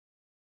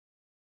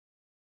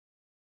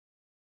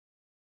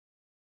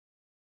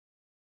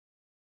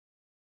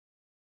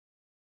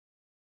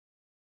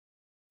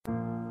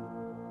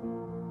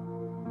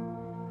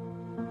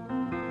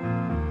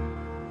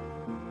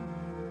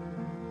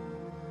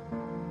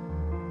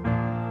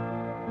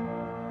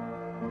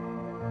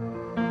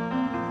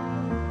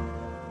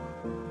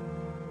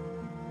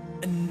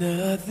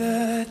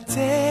Another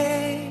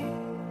day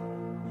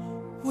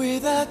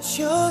without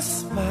your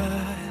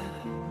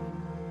smile.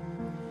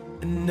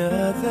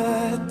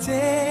 Another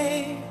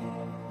day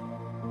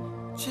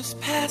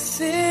just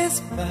passes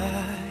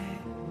by.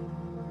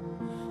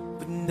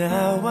 But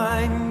now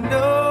I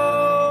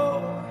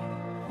know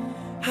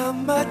how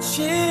much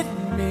it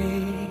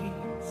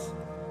means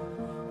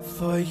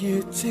for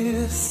you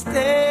to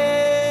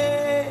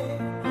stay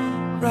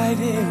right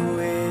here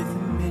with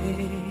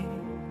me.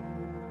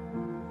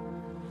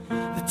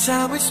 The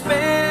time we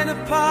spend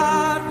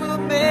apart will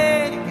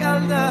make our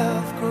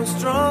love grow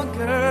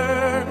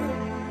stronger.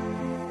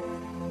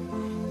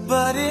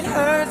 But it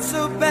hurts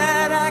so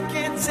bad I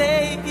can't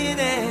take it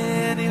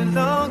any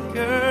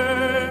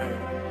longer.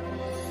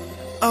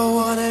 I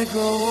wanna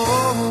grow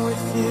old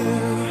with you.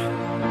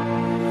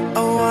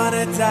 I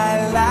wanna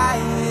die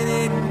lying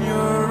in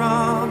your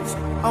arms.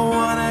 I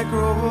wanna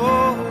grow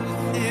old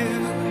with you.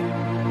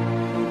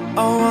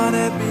 I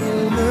wanna be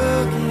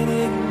looking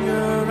in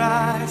your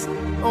eyes.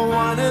 I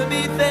wanna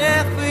be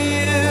there for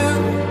you,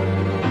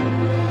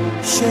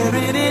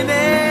 sharing in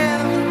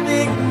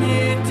everything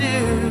you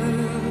do.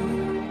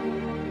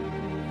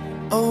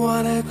 I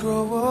wanna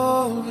grow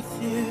old with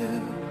you.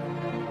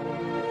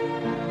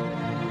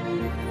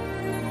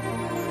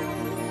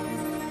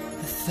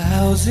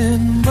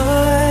 1,000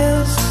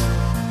 miles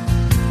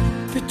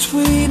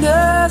between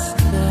us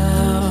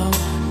now.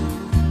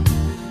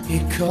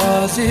 It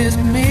causes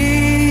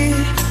me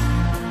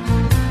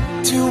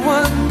to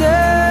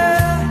wonder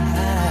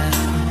how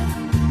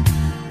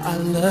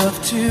our love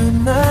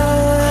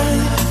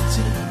tonight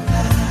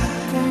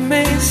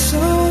remains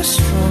so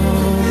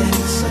strong.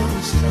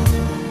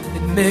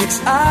 It makes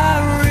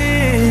our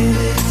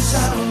wrists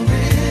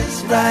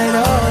right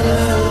all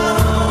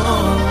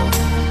along.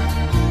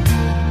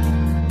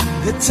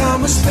 The time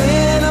we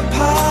spend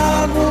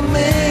apart will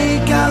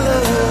make our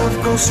love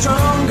grow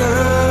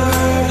stronger.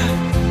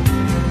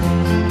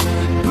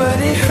 But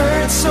it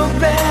hurts so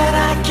bad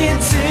I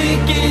can't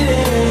take it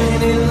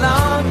any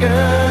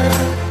longer.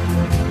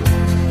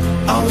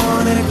 I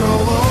wanna grow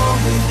old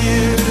with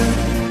you.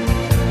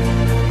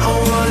 I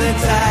wanna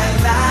die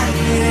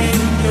lying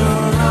in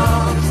your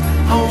arms.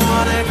 I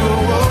wanna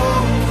grow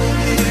old with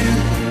you.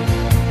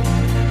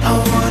 I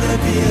wanna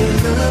be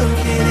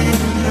looking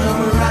in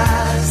your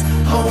eyes.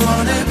 I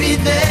wanna be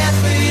there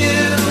for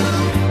you,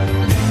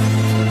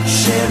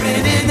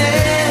 sharing in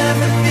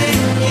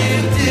everything you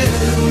do.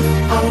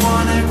 I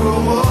wanna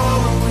grow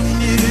old with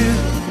you.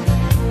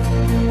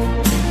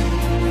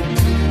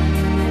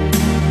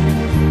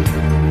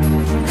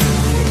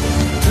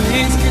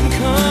 Things can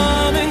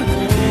come and go,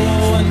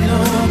 I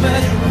know,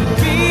 but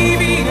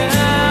baby,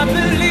 I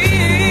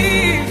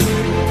believe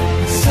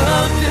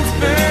something's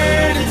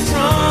burning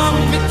strong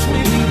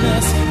between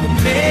us. It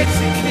makes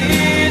it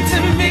clear to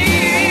me.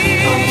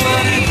 I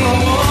wanna grow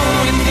old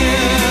with you.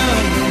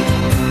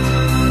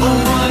 I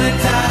wanna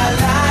die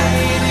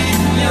lying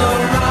in your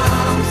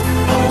arms.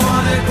 I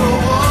wanna grow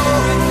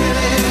old with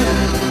you.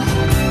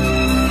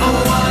 I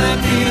wanna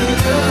be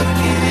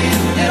looking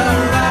in your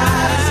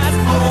eyes.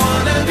 I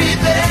wanna be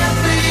there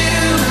for you,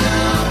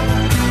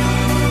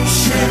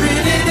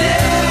 sharing in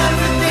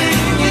everything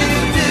you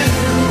do.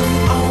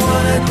 I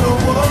wanna grow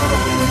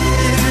old with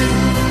you.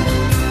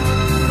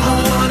 I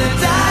wanna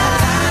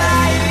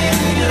die in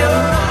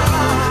your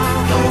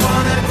arms. I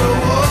wanna grow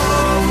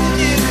old with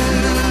you.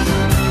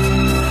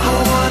 I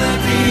wanna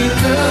be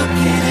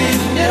looking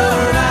in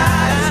your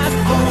eyes.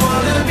 I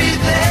wanna be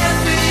there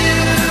for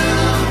you,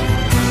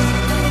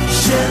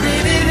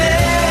 sharing in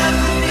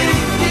everything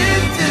you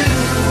do.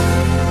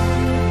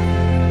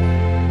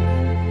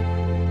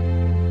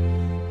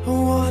 I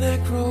wanna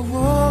grow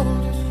old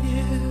with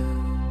you.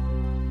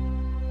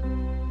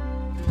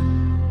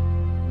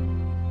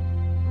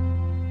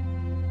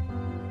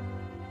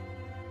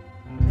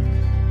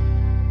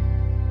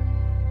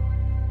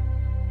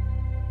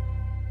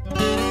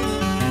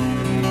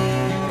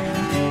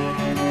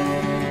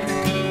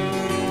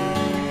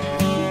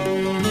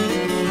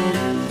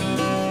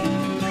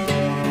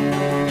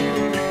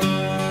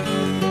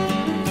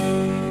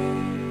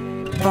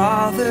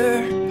 Father,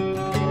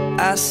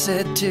 I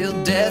said till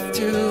death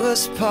do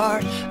us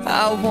part.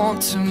 I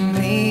want to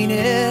mean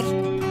it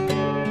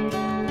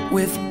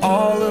with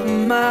all of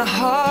my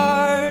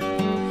heart.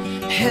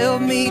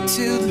 Help me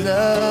to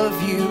love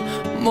you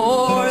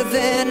more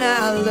than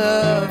I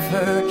love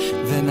her.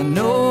 Then I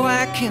know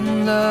I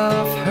can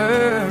love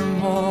her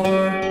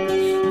more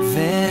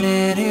than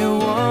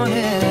anyone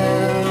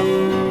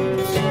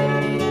else.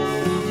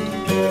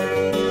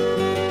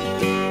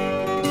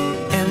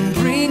 And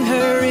bring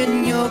her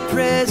in your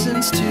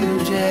presence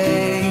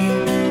today.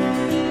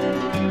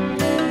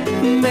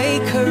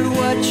 Make her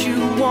what you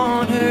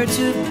want her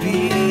to be.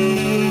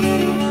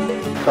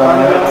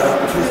 Tanya,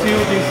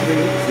 receive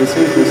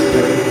this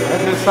ring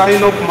as a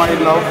sign of my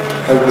love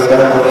and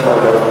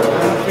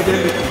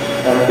fidelity.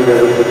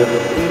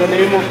 In the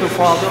name of the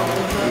Father,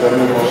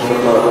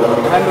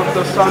 and of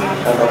the Son,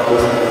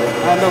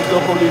 and of the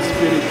Holy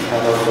Spirit.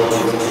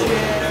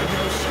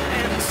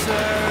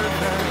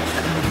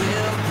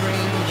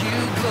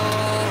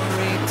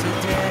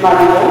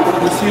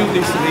 receive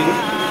this ring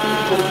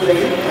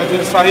as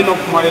a sign of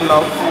my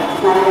love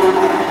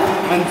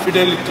and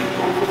fidelity.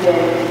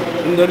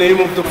 In the name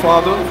of the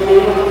Father,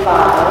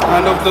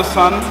 and of the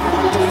Son,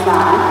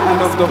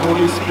 and of the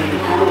Holy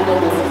Spirit.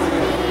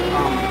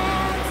 Amen.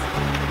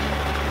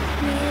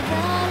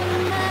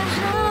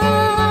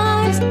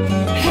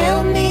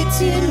 Help me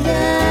to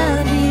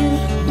love you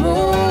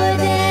more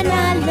than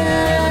I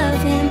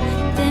love him.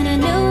 Then I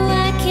know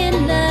I can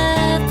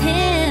love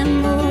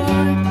him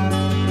more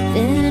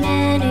than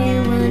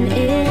anyone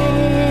else.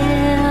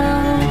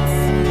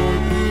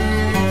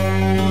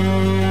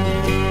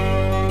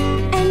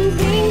 And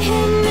bring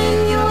him in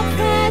your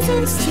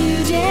presence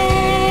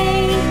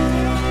today.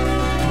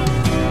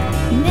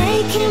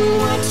 Make him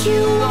what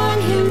you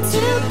want him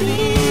to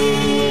be.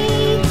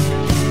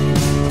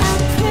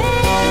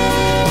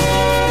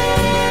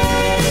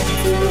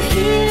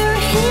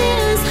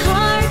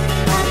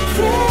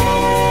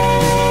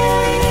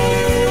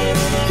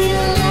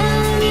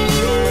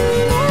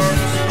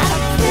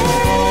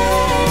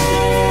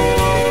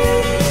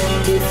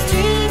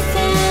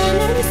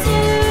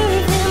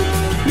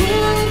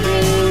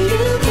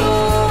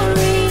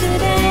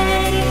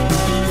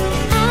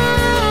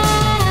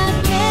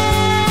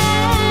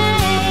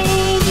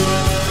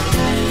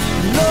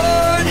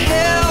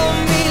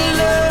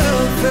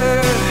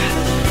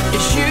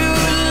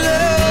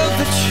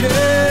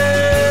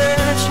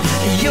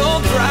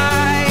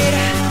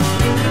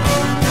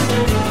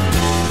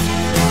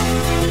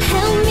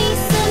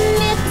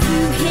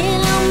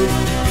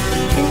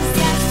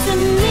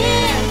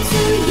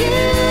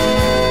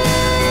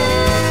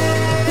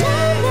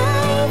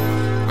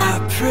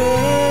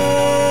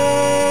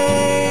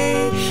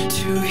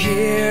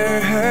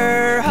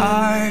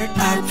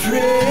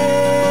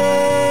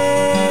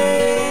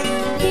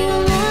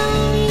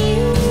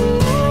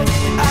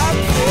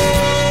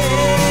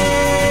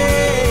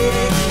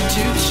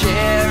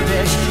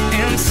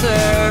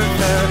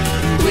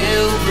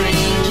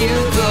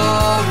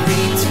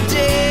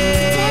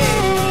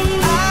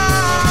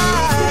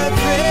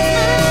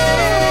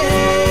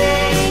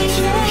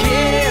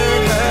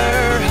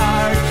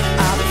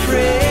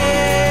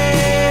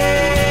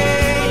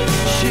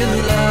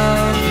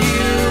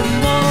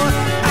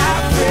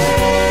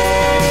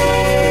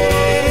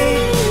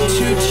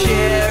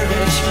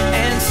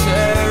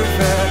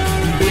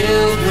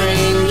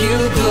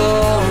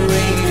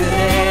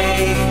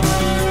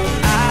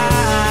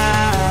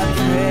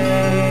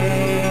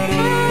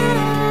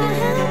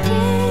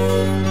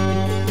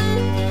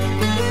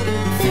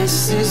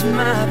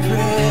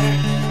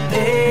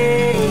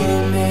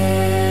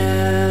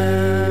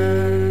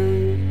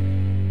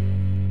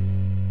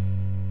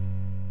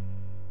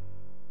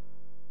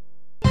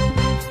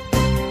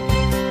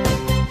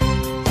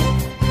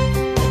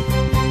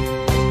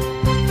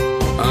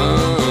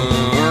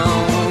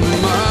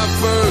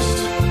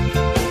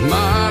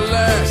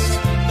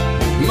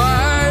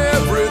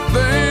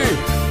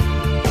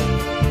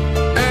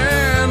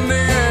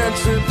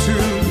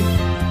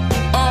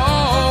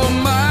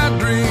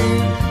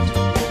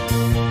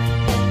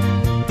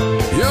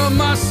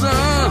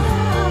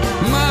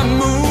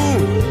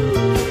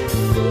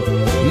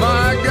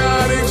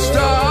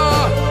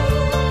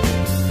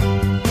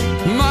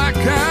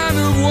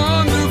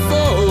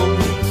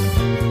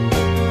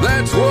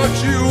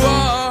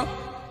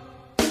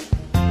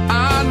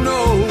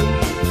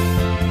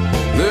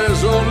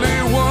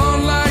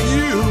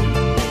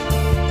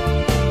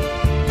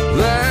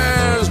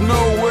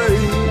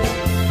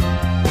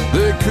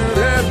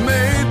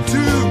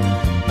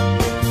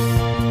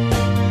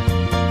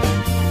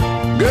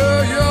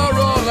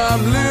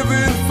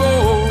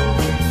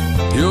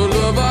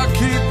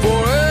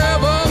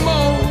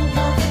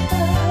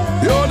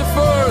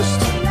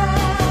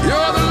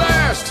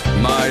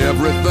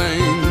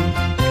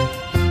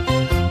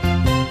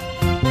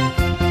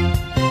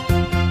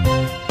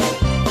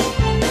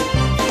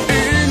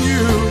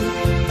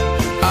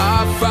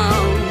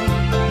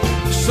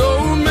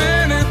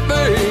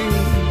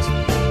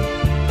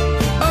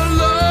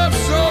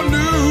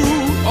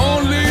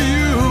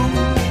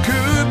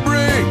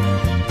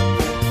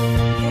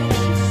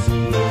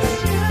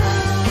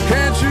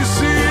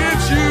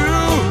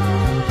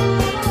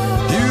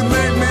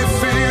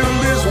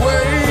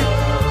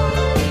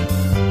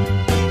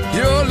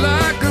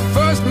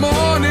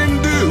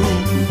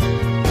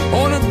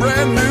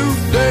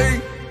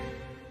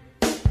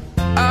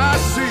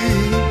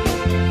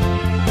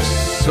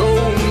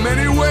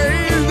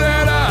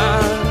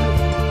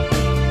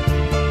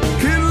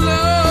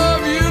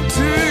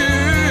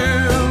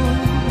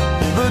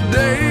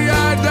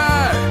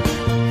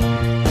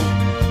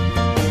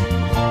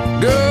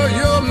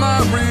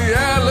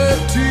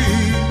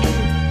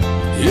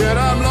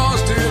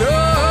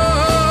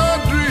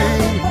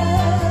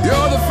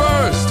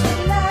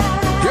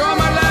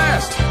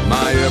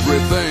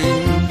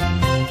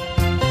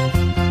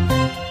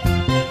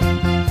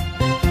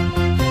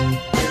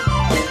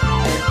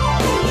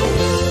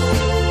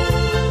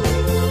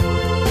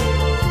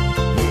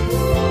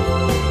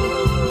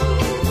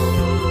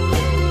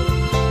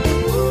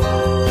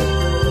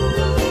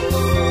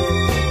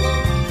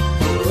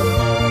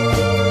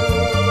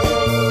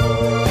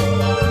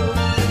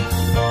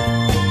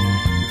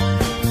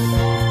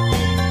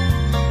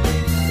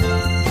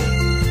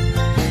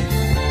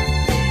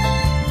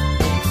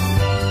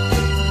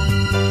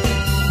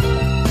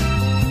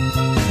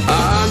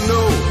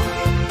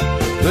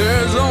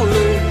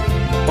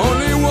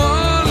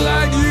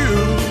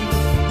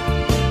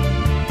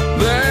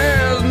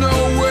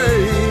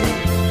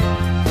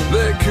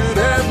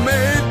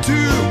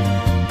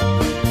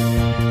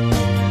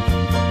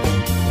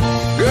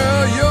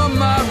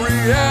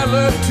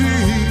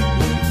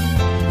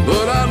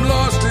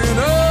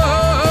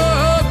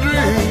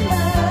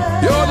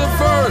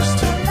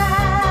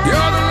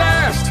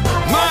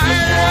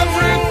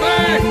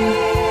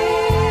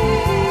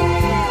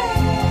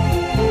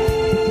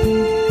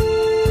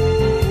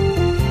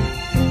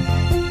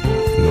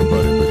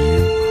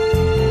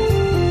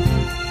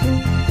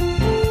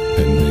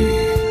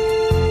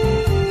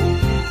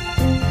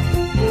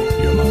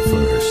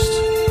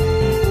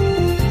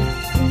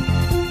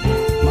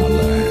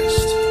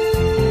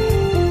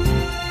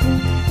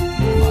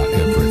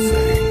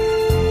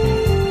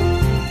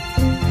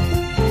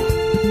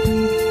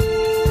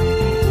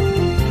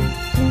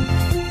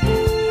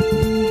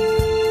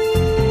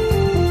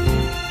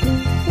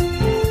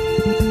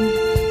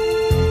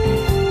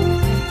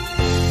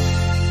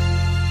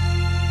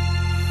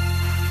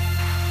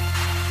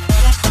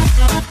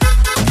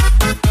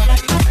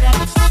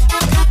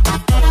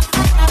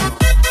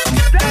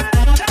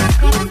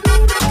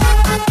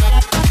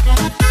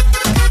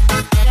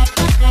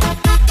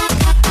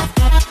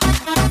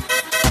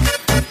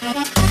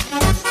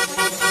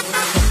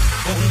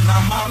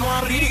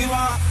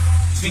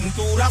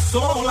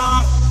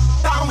 sola,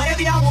 da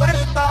media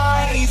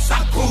vuelta y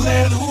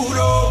sacude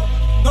duro.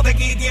 No te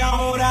quites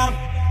ahora,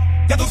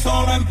 que tú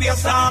solo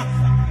empiezas.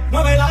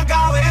 Mueve la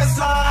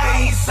cabeza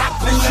y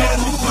sacude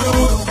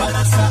duro.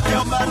 Balança é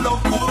uma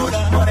loucura,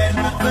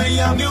 morena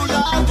vem a meu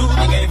lado,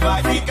 ninguém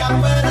vai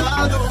ficar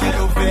parado.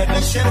 Quero ver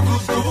mexer com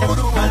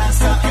duro.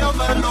 Balança é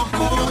uma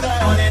loucura,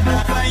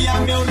 morena vem a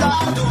meu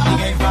lado,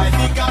 ninguém vai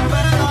ficar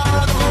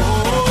parado.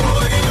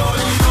 Oi,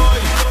 oi,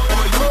 oi,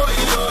 oi, oi,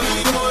 oi,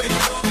 oi.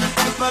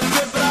 Vai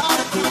quebrar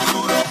com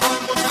duro,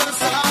 vamos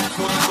dançar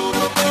com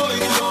duro. Oi,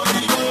 oi,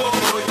 oi,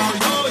 oi,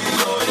 oi,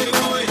 oi,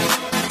 oi.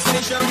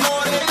 Seja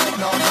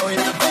morena,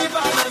 loira, vem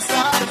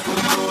balançar com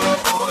duro.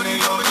 Oi,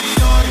 oi,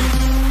 oi,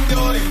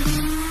 oi, oi,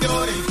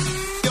 oi,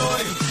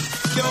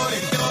 oi,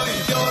 oi,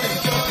 oi,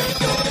 oi.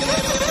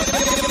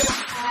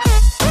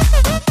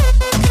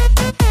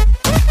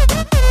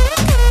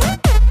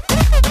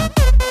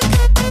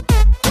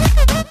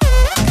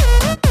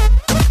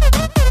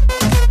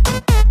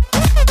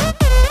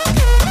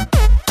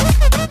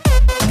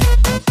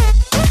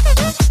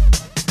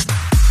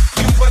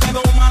 ¿Quién puede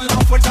domar la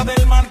fuerza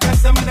del mar que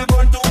se mete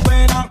por tu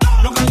pena?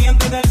 Lo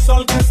caliente del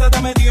sol que se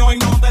te metió y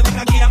no te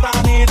deja quieta,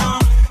 nena.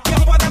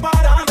 ¿Quién puede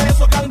parar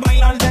eso que al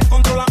bailar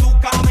descontrola tu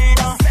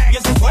cadera? Y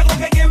ese fuego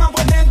que quema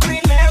por dentro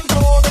y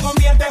lento te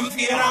convierte en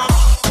fiera.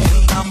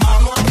 Una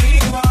mano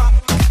arriba,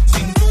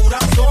 cintura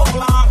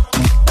sola,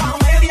 da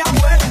media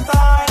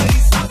vuelta y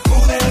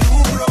sacude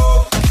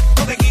duro.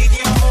 No te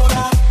quites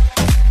ahora,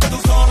 que tú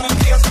solo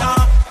empiezas.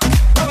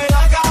 Mueve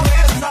la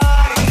cabeza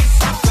y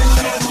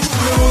sacude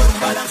duro.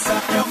 Balança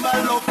é uma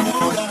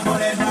loucura,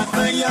 morena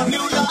vem a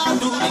meu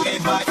lado, ninguém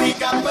vai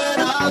ficar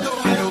parado.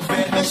 Quero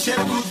ver mexer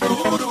com